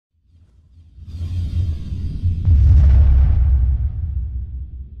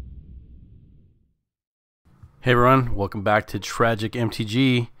Hey everyone, welcome back to Tragic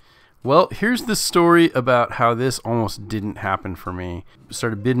MTG. Well, here's the story about how this almost didn't happen for me.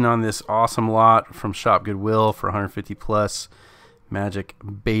 Started bidding on this awesome lot from Shop Goodwill for 150 plus Magic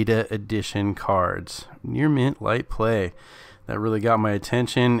Beta Edition cards. Near mint light play. That really got my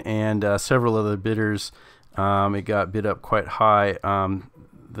attention, and several other bidders. It got bid up quite high.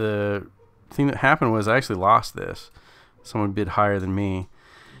 The thing that happened was I actually lost this. Someone bid higher than me.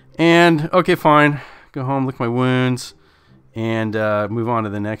 And okay, fine. Go home, lick my wounds, and move on to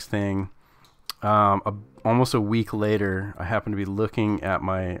the next thing. Almost a week later, I happened to be looking at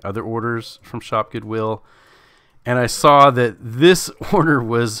my other orders from Shop Goodwill, and I saw that this order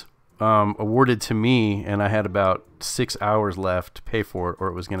was awarded to me, and I had about 6 hours left to pay for it, or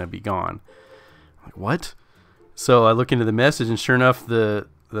it was going to be gone. I'm like, what? So I look into the message, and sure enough, the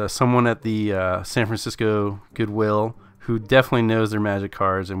someone at the San Francisco Goodwill, who definitely knows their Magic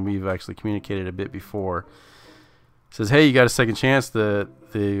cards, and we've actually communicated a bit before, says, hey, you got a second chance. The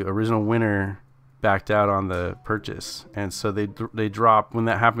original winner backed out on the purchase, and so they drop. When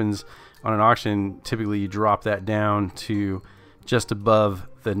that happens on an auction, typically you drop that down to just above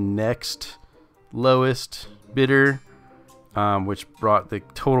the next lowest bidder, which brought the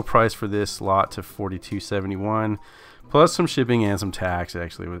total price for this lot to $42.71 plus some shipping and some tax. It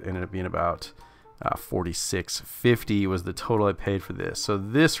actually ended up being about $46.50 was the total I paid for this. So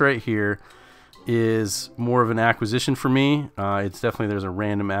this right here is more of an acquisition for me. It's definitely, there's a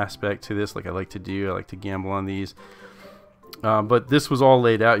random aspect to this, like I like to do. I like to gamble on these. But this was all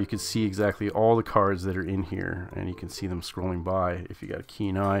laid out. You can see exactly all the cards that are in here, and you can see them scrolling by if you got a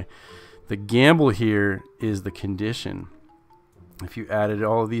keen eye. The gamble here is the condition. If you added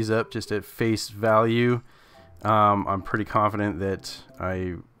all of these up just at face value, I'm pretty confident that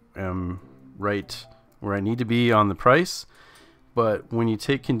I am right where I need to be on the price. But when you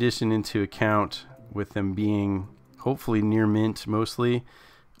take condition into account, with them being hopefully near mint mostly,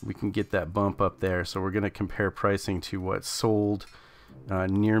 we can get that bump up there. So we're going to compare pricing to what sold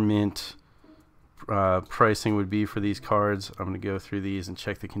near mint pricing would be for these cards. I'm going to go through these and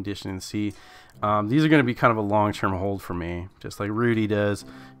check the condition and see. These are going to be kind of a long-term hold for me, just like Rudy does.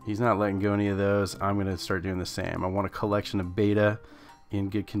 He's not letting go any of those. I'm going to start doing the same. I want a collection of beta in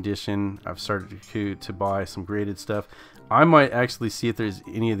good condition. I've started to buy some graded stuff. I might actually see if there's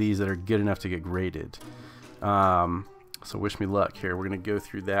any of these that are good enough to get graded. So wish me luck here. We're going to go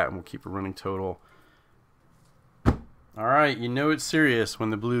through that, and we'll keep a running total. Alright, you know it's serious when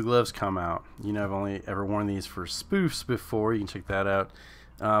the blue gloves come out. You know I've only ever worn these for spoofs before. You can check that out.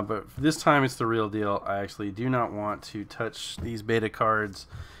 But this time it's the real deal. I actually do not want to touch these beta cards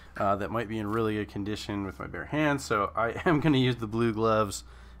that might be in really good condition with my bare hands, so I am going to use the blue gloves.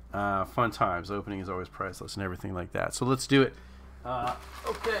 Fun times. Opening is always priceless and everything like that. So let's do it.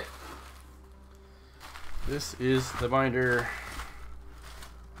 Okay. This is the binder.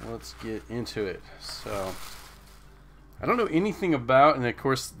 Let's get into it. So I don't know anything about, and of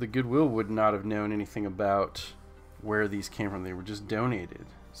course the Goodwill would not have known anything about where these came from. They were just donated.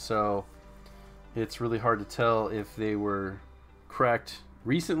 So it's really hard to tell if they were cracked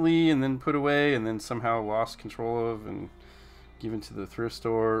recently and then put away and then somehow lost control of and given to the thrift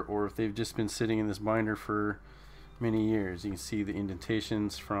store, or if they've just been sitting in this binder for many years. You can see the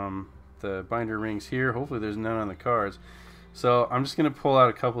indentations from the binder rings here. Hopefully there's none on the cards. So I'm just going to pull out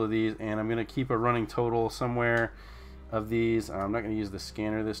a couple of these, and I'm going to keep a running total somewhere of these. I'm not going to use the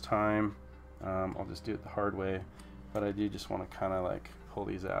scanner this time. I'll just do it the hard way, but I do just want to kind of like pull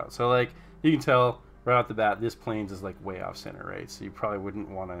these out. So like you can tell right off the bat, this planes is like way off center, right? So you probably wouldn't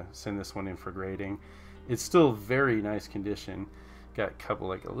want to send this one in for grading. It's still very nice condition. Got a couple,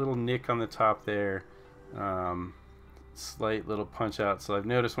 like a little nick on the top there, slight little punch out. So I've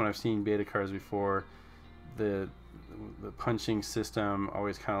noticed when I've seen beta cards before, the punching system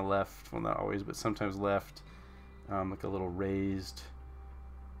always kind of left, well not always, but sometimes left like a little raised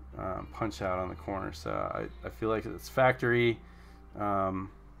punch out on the corner. So I feel like it's factory.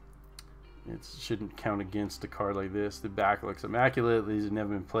 It shouldn't count against a card like this. The back looks immaculate. These have never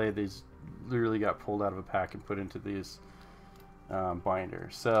been played. These literally got pulled out of a pack and put into these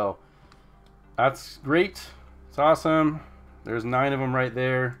binders. So that's great. It's awesome. There's 9 of them right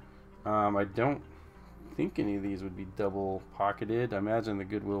there. I don't think any of these would be double pocketed. I imagine the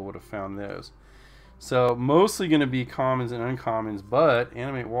Goodwill would have found those. So mostly going to be commons and uncommons, but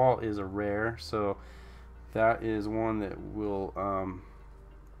Animate Wall is a rare, so that is one that will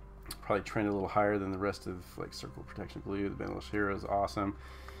probably trend a little higher than the rest of like Circle Protection Blue. The Benevolent Hero is awesome,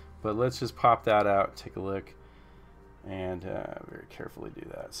 but let's just pop that out, take a look, and very carefully do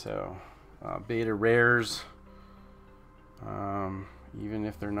that. So beta rares, Even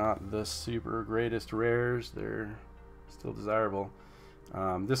if they're not the super greatest rares, they're still desirable.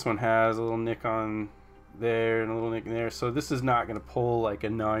 This one has a little nick on there and a little nick there, so this is not going to pull like a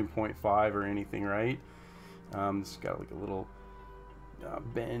 9.5 or anything, right? It's got like a little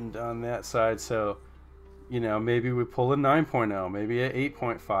bend on that side, so you know, maybe we pull a 9.0, maybe a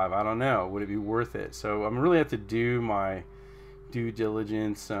 8.5. I don't know. Would it be worth it? So I'm really have to do my due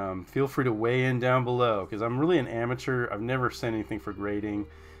diligence. Feel free to weigh in down below, because I'm really an amateur. I've never sent anything for grading.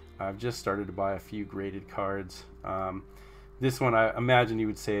 I've just started to buy a few graded cards. This one I imagine you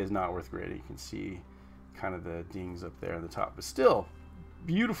would say is not worth grading. You can see kind of the dings up there on the top, but still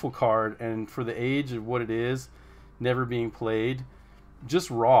beautiful card, and for the age of what it is, never being played,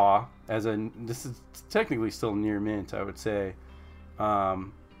 just raw as this is technically still near mint, I would say.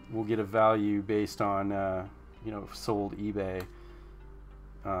 We'll get a value based on you know, sold eBay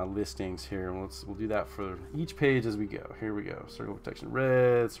listings here, and we'll do that for each page as we go. Here we go. Circle protection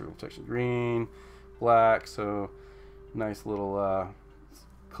red, circle protection green, black. So nice little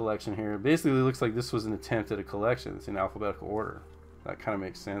collection here. Basically it looks like this was an attempt at a collection. It's in alphabetical order. That kind of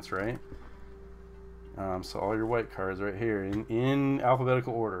makes sense, right? So all your white cards right here in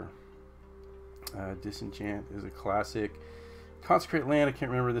alphabetical order. Disenchant is a classic. Consecrate Land, I can't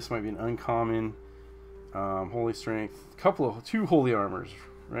remember. This might be an uncommon. Holy Strength, two Holy Armors,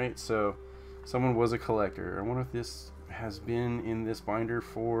 right? So someone was a collector. I wonder if this has been in this binder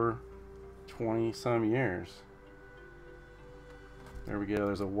for 20 some years. There we go.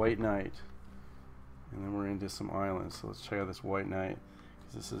 There's a White Knight, and then we're into some islands. So let's check out this White Knight,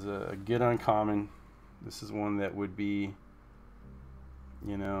 because this is a good uncommon. This is one that would be,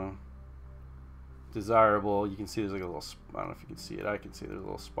 you know, desirable. You can see there's like a little, I don't know if you can see it. I can see there's a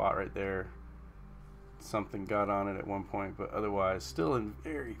little spot right there. Something got on it at one point, but otherwise still in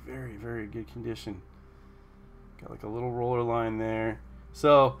very, very, very good condition. Got like a little roller line there.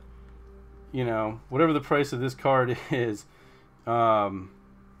 So, you know, whatever the price of this card is, on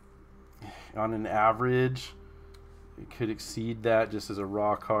an average, it could exceed that just as a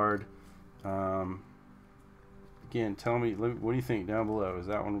raw card. Again, tell me, what do you think down below? Is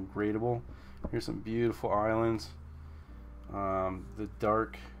that one gradable? Here's some beautiful islands. The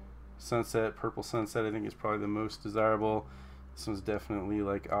dark sunset, purple sunset, I think is probably the most desirable. This one's definitely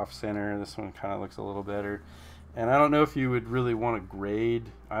like off center. This one kind of looks a little better. And I don't know if you would really want to grade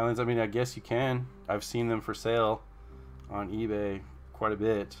islands. I mean, I guess you can. I've seen them for sale on eBay quite a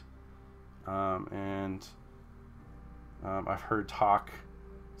bit. I've heard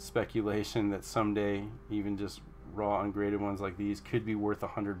speculation that someday even just raw ungraded ones like these could be worth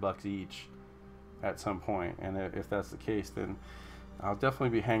 $100 each at some point. And if that's the case, then I'll definitely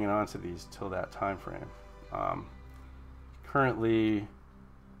be hanging on to these till that time frame. Currently,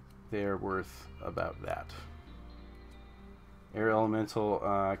 they're worth about that. Air Elemental,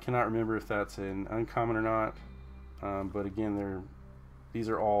 I cannot remember if that's an uncommon or not, but again, these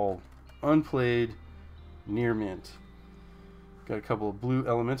are all unplayed, near mint. Got a couple of blue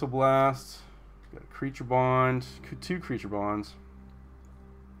Elemental Blasts, got a Creature Bond, two Creature Bonds,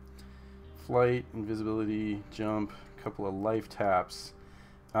 Flight, Invisibility, Jump, a couple of Life Taps.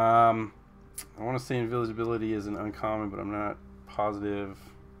 I want to say Invisibility is an uncommon, but I'm not positive.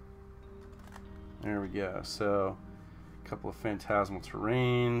 There we go. So a couple of Phantasmal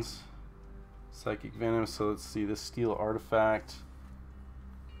Terrains, Psychic Venom. So let's see, this Steel Artifact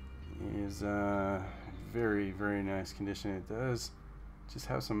is very, very nice condition. It does just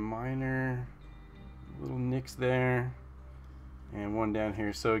have some minor little nicks there, and one down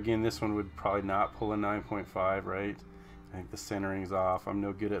here. So again, this one would probably not pull a 9.5, right? I think the centering's off. I'm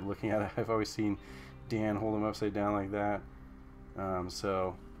no good at looking at it. I've always seen Dan hold them upside down like that.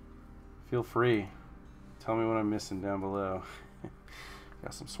 So feel free. Tell me what I'm missing down below.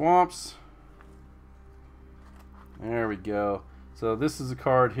 Got some swamps. There we go. So this is a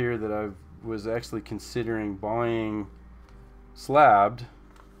card here that I was actually considering buying slabbed.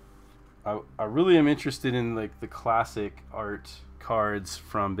 I really am interested in like the classic art cards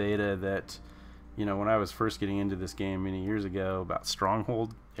from beta that, you know, when I was first getting into this game many years ago, about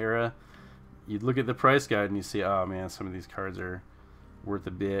Stronghold era, you'd look at the price guide and you see, oh man, some of these cards are worth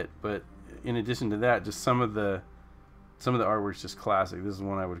a bit. But in addition to that, just some of the artwork's just classic. This is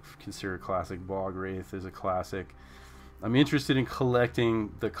one I would consider a classic. Bog Wraith is a classic. I'm interested in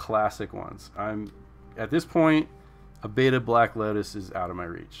collecting the classic ones. I'm at this point, a beta Black Lotus is out of my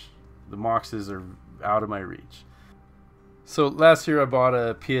reach. The Moxes are out of my reach. So last year I bought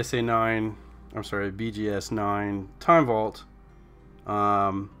a PSA 9, I'm sorry, BGS 9 Time Vault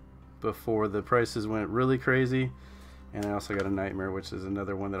before the prices went really crazy. And I also got a Nightmare, which is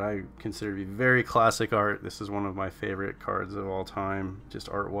another one that I consider to be very classic art. This is one of my favorite cards of all time, just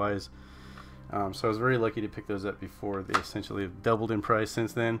art-wise. So I was very lucky to pick those up before they essentially have doubled in price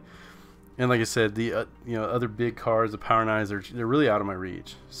since then. And like I said, the other big cards, the Power Nines, they're really out of my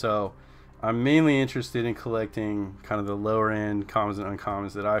reach. So I'm mainly interested in collecting kind of the lower end commons and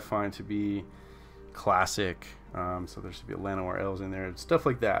uncommons that I find to be classic. So there should be a Llanowar Elves in there, stuff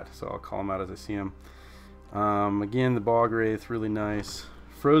like that. So I'll call them out as I see them. Again, the Bog Wraith, really nice.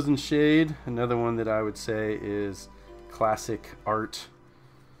 Frozen Shade, another one that I would say is classic art.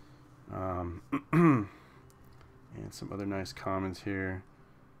 And some other nice commons here.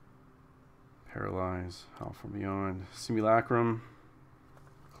 Paralyze, Howl from Beyond, Simulacrum,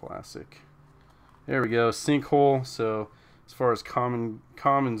 classic. There we go, Sinkhole. So as far as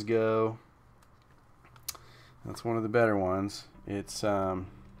commons go, that's one of the better ones. It's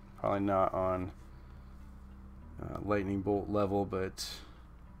probably not on Lightning Bolt level, but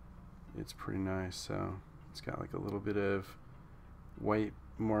it's pretty nice. So it's got like a little bit of white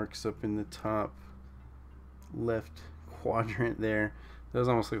marks up in the top left quadrant there. Those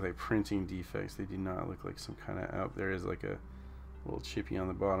almost look like printing defects. They do not look like some kind of out. There is like a little chippy on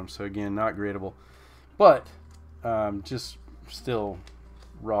the bottom. So again, not gradable, but just still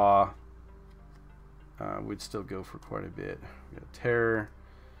raw. Would still go for quite a bit. We got Terror,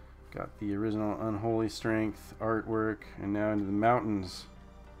 got the original Unholy Strength artwork, and now into the mountains.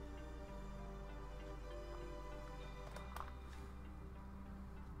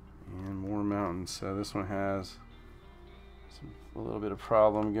 And more mountains. So this one has a little bit of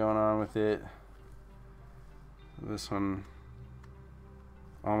problem going on with it. This one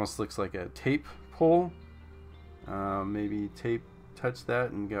almost looks like a tape pull. Maybe tape touched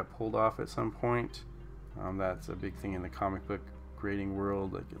that and got pulled off at some point. That's a big thing in the comic book grading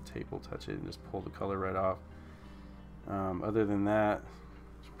world. Like a tape will touch it and just pull the color right off. Other than that,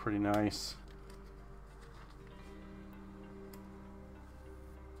 it's pretty nice.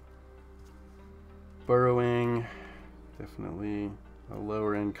 Burrowing, definitely a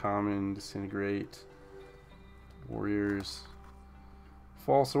lower end common. Disintegrate, Warriors.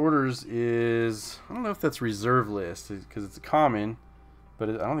 False Orders is, I don't know if that's reserve list because it's a common, but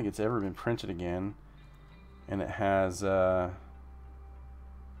I don't think it's ever been printed again. And it has, yeah,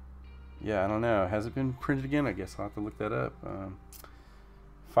 I don't know. Has it been printed again? I guess I'll have to look that up.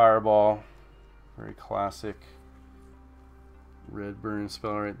 Fireball, very classic. Red burn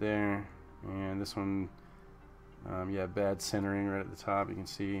spell right there. And this one, yeah, bad centering right at the top, you can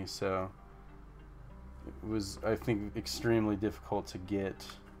see. So it was, I think, extremely difficult to get,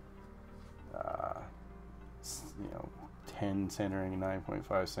 10 centering,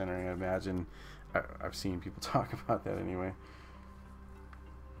 9.5 centering. I imagine I've seen people talk about that anyway.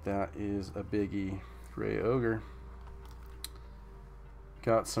 That is a biggie. Gray Ogre.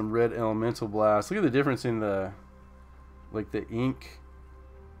 Got some red elemental blast. Look at the difference in the, like, the ink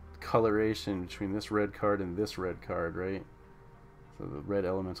coloration between this red card and this red card, right? So the red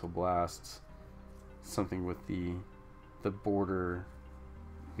elemental blasts, something with the border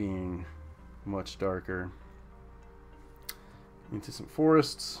being much darker. Into some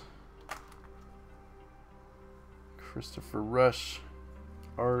forests. Christopher Rush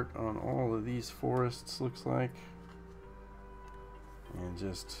art on all of these forests, looks like. And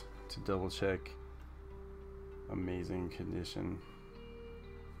just to double check, amazing condition.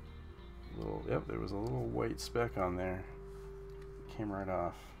 Yep, there was a little white speck on there. It came right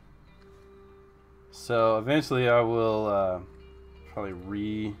off. So eventually I will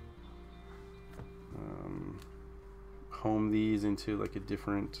probably home these into like a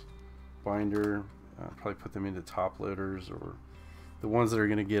different binder. Probably put them into top loaders, or the ones that are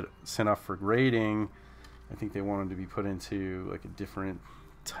going to get sent off for grading. I think they want them to be put into like a different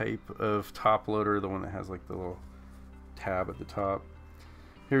type of top loader, the one that has like the little tab at the top.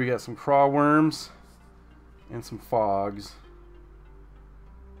 Here we got some craw worms and some fogs.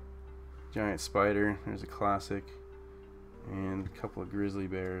 Giant spider, there's a classic, and a couple of grizzly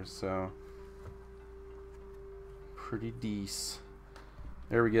bears. So pretty decent.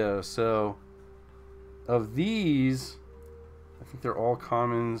 There we go. So of these, I think they're all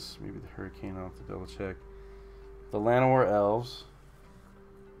commons. Maybe the Hurricane, I'll have to double check. The Llanowar Elves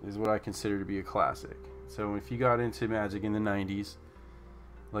is what I consider to be a classic. So if you got into Magic in the 90s,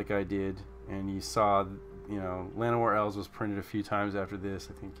 like I did, and you saw, you know, Llanowar Elves was printed a few times after this,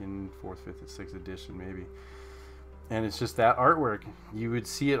 I think in 4th, 5th, and 6th edition maybe. And it's just that artwork. You would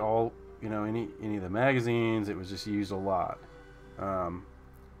see it all, you know, any of the magazines. It was just used a lot.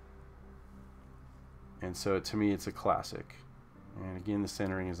 And so to me, it's a classic. And again, the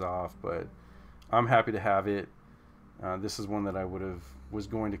centering is off, but I'm happy to have it. This is one that I was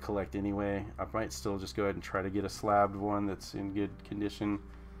going to collect anyway. I might still just go ahead and try to get a slabbed one that's in good condition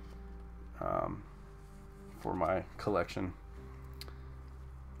for my collection.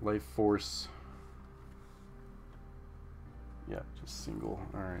 Life Force. Yeah, just single.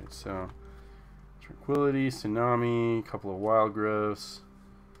 Alright, so Tranquility, Tsunami, a couple of Wild Growths,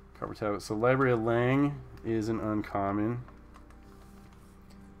 Copper Tablet. So Library of Lang is an uncommon.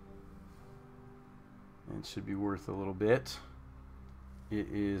 It should be worth a little bit. It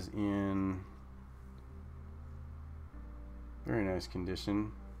is in very nice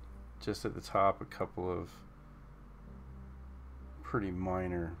condition. Just at the top, a couple of pretty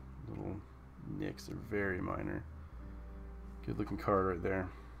minor little nicks. They're very minor. Good looking card right there.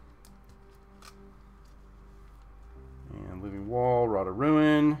 And Living Wall, Rod of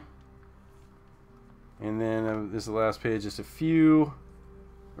Ruin. And then this is the last page, just a few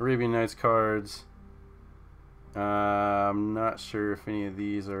Arabian Nights cards. I'm not sure if any of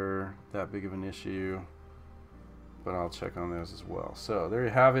these are that big of an issue, but I'll check on those as well. So there you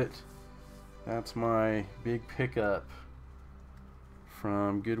have it. That's my big pickup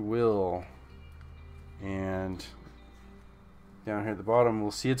from Goodwill. And down here at the bottom,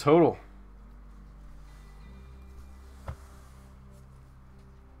 we'll see a total.